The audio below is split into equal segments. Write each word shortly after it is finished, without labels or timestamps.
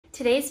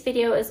Today's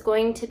video is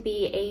going to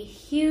be a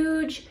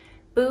huge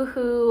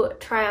Boohoo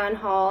try-on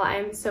haul.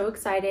 I'm so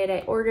excited. I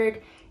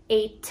ordered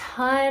a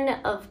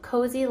ton of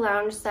cozy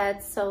lounge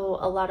sets, so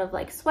a lot of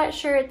like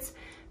sweatshirts,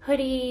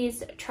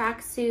 hoodies,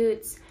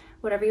 tracksuits,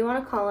 whatever you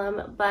want to call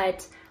them,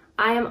 but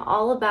I am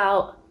all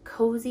about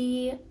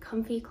cozy,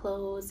 comfy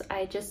clothes.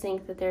 I just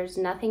think that there's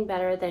nothing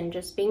better than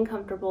just being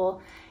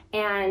comfortable,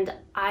 and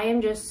I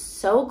am just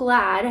so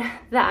glad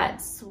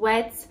that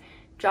sweats,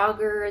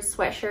 joggers,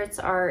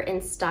 sweatshirts are in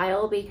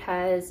style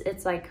because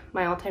it's like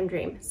my all-time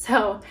dream.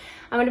 So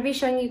I'm going to be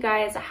showing you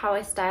guys how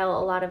I style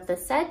a lot of the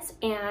sets,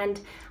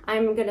 and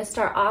I'm going to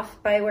start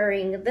off by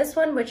wearing this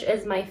one, which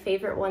is my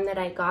favorite one that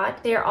I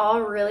got. They're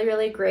all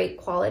really great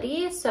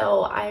quality,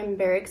 so I'm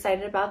very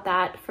excited about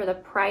that. For the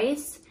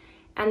price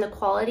and the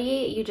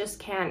quality, you just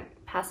can't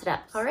pass it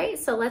up. All right,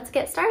 so let's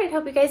get started.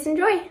 Hope you guys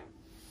enjoy.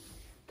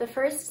 The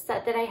first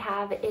set that I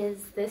have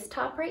is this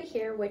top right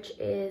here, which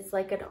is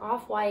like an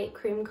off-white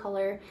cream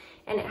color,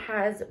 and it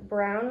has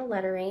brown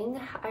lettering.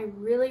 I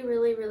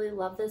really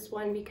love this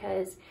one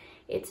because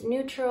it's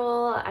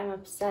neutral. I'm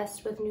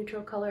obsessed with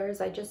neutral colors.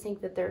 I just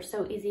think that they're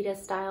so easy to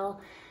style.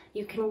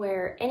 You can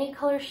wear any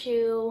color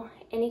shoe,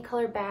 any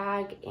color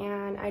bag,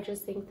 and I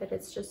just think that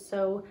it's just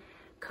so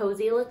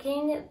cozy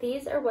looking.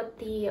 These are what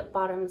the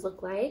bottoms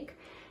look like,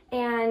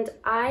 and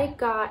I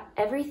got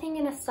everything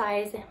in a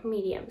size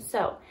medium.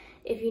 So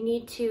if you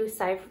need to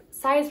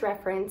size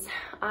reference,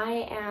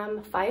 I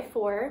am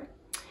 5'4",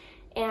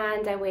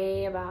 and I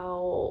weigh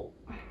about,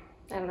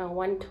 I don't know,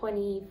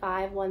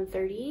 125,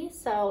 130.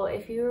 So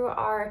if you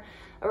are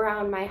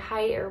around my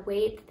height or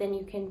weight, then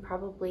you can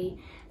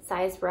probably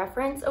size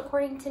reference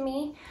according to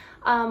me.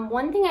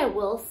 One thing I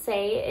will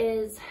say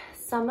is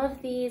some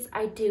of these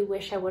I do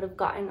wish I would have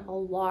gotten a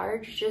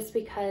large, just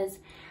because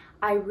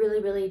I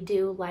really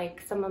do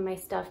like some of my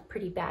stuff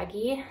pretty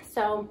baggy.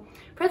 So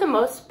for the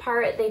most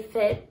part, they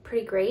fit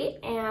pretty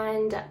great,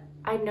 and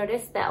I've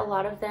noticed that a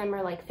lot of them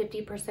are like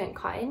 50%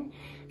 cotton,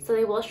 so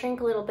they will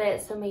shrink a little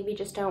bit, so maybe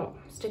just don't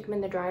stick them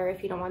in the dryer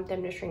if you don't want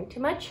them to shrink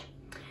too much.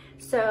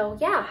 So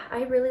yeah,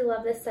 I really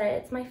love this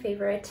set. It's my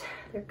favorite.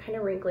 They're kind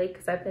of wrinkly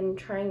because I've been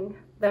trying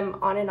them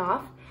on and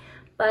off,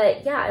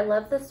 but yeah, I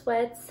love the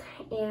sweats,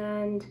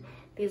 and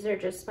these are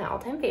just my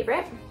all-time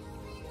favorite.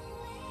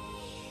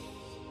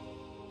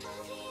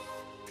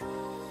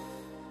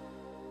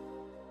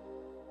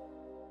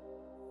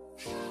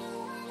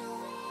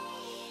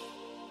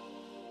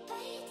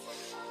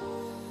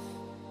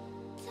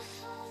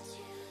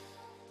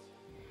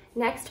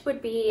 Next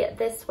would be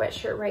this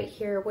sweatshirt right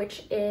here,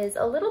 which is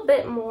a little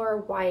bit more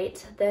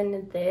white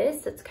than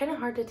this. It's kind of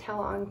hard to tell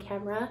on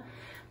camera,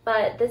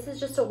 but this is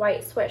just a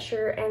white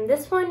sweatshirt, and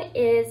this one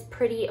is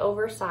pretty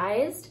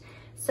oversized.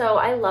 So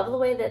I love the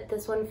way that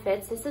this one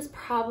fits. This is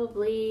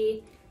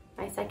probably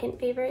my second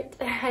favorite.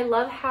 I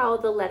love how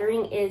the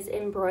lettering is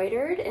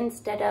embroidered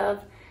instead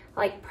of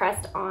like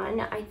pressed on.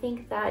 I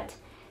think that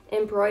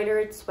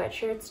embroidered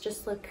sweatshirts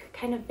just look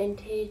kind of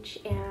vintage,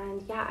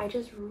 and yeah, I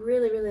just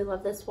really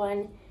love this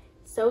one.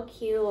 So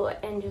cute,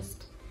 and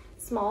just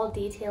small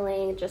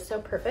detailing, just so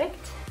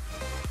perfect.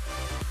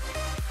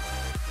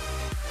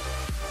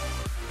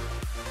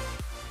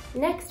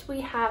 Next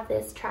we have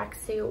this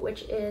tracksuit,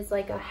 which is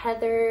like a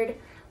heathered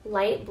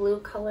light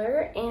blue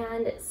color,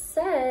 and it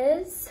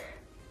says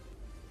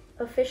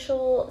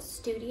official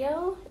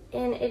studio,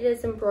 and it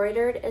is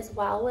embroidered as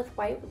well with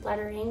white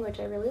lettering,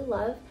 which I really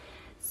love.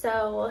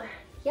 So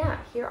yeah,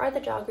 here are the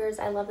joggers.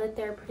 I love that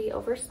they're pretty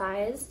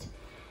oversized.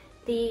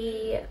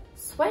 The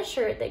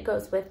sweatshirt that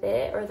goes with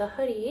it, or the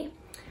hoodie,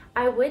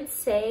 I would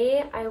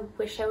say I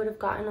wish I would have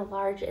gotten a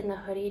large in the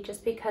hoodie,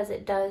 just because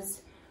it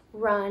does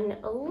run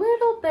a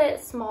little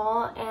bit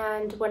small,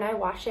 and when I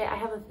wash it, I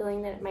have a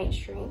feeling that it might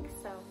shrink.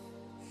 So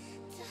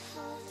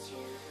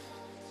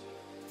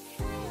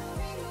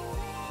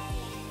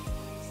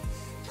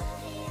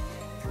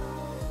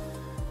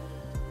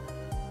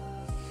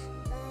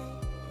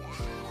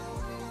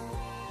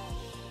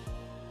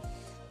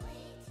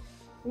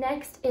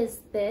next is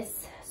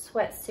this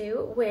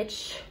sweatsuit,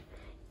 which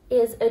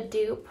is a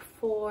dupe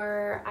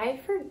for, I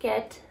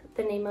forget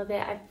the name of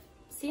it. I've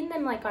seen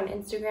them like on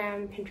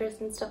Instagram, Pinterest,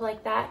 and stuff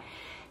like that.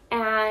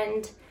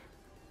 And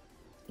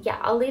yeah,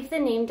 I'll leave the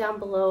name down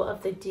below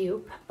of the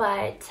dupe,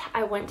 but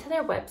I went to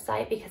their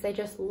website because I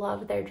just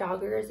love their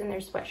joggers and their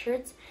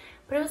sweatshirts,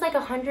 but it was like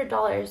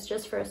 $100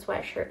 just for a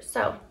sweatshirt.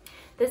 So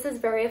this is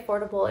very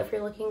affordable if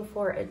you're looking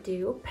for a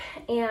dupe.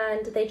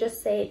 And they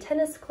just say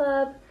Tennis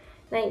Club,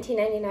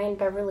 $19.99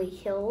 Beverly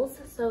Hills.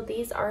 So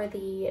these are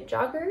the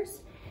joggers,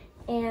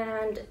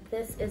 and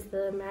this is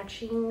the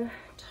matching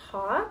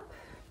top.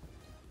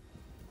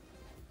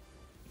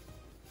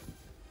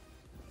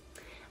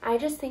 I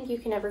just think you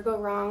can never go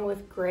wrong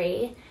with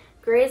gray.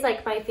 Gray is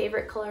like my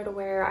favorite color to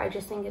wear. I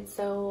just think it's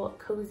so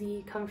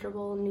cozy,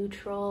 comfortable,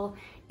 neutral,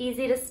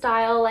 easy to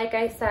style. Like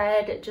I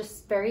said,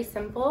 just very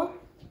simple.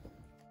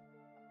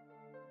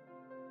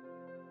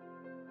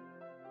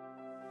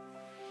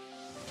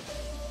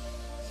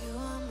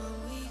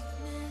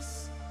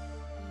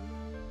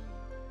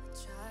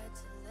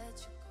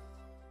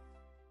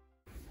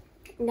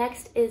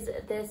 Next is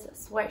this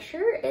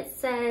sweatshirt. It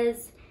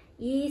says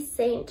Ye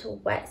Saint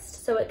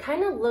West. So it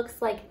kind of looks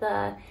like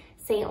the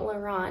Saint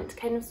Laurent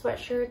kind of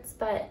sweatshirts,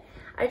 but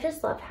I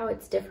just love how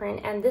it's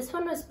different. And this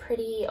one was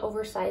pretty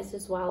oversized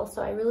as well,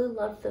 so I really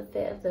love the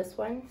fit of this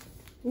one.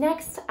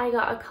 Next, I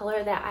got a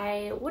color that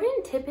I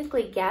wouldn't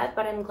typically get,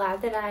 but I'm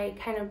glad that I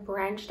kind of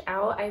branched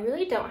out. I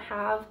really don't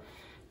have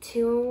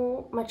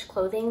too much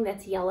clothing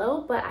that's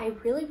yellow, but I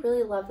really,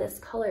 really love this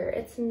color.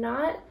 It's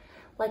not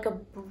like a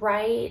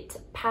bright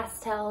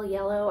pastel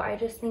yellow. I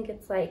just think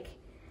it's like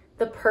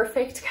the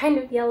perfect kind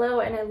of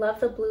yellow, and I love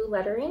the blue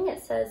lettering.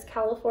 It says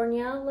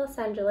California, Los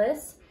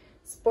Angeles,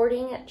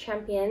 Sporting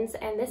Champions,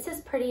 and this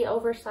is pretty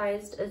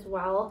oversized as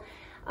well.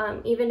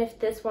 Even if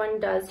this one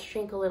does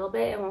shrink a little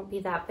bit, it won't be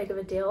that big of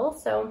a deal.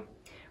 So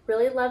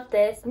really love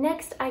this.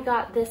 Next, I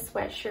got this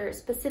sweatshirt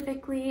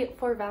specifically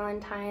for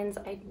Valentine's.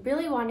 I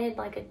really wanted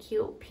like a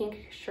cute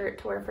pink shirt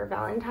to wear for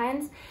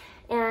Valentine's,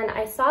 and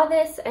I saw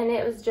this and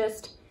it was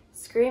just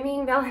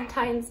screaming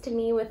Valentine's to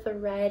me with the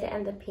red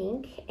and the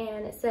pink,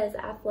 and it says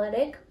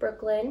Athletic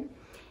Brooklyn.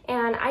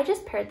 And I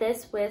just paired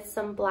this with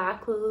some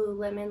black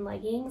Lululemon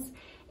leggings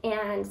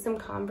and some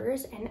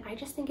Converse, and I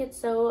just think it's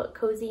so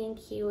cozy and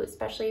cute,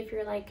 especially if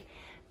you're like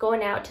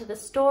going out to the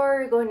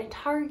store, going to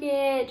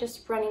Target,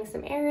 just running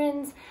some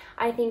errands.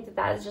 I think that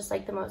that is just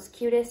like the most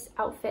cutest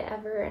outfit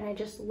ever, and I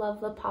just love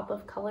the pop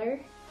of color.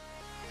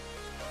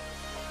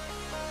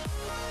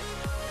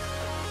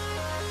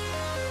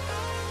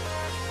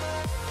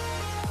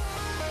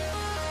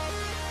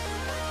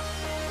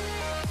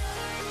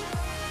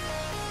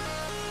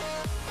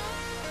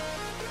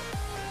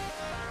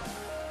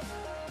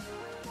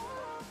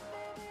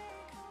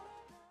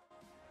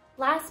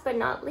 Last but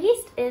not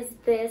least is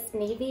this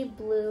navy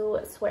blue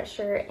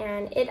sweatshirt,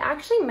 and it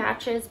actually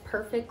matches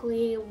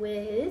perfectly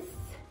with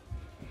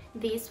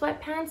these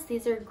sweatpants.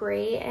 These are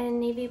gray and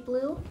navy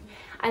blue.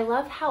 I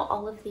love how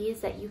all of these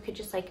that you could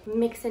just like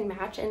mix and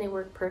match and they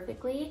work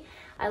perfectly.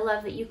 I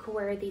love that you could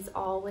wear these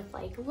all with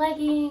like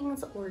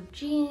leggings or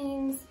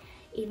jeans,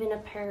 even a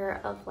pair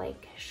of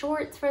like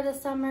shorts for the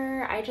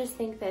summer. I just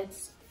think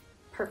that's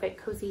perfect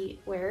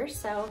cozy wear.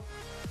 So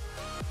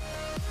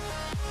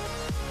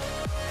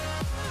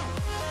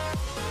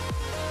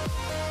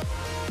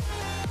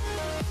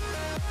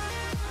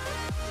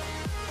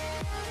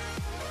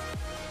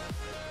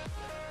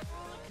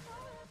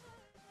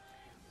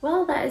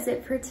well, that is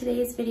it for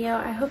today's video.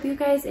 I hope you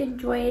guys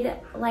enjoyed.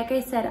 Like I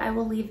said, I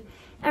will leave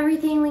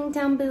everything linked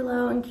down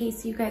below in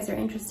case you guys are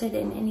interested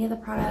in any of the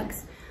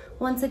products.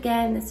 Once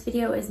again, this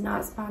video is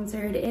not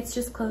sponsored. It's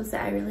just clothes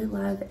that I really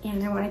love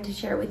and I wanted to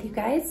share it with you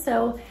guys.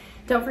 So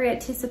don't forget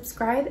to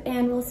subscribe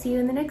and we'll see you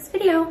in the next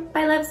video.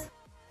 Bye, loves.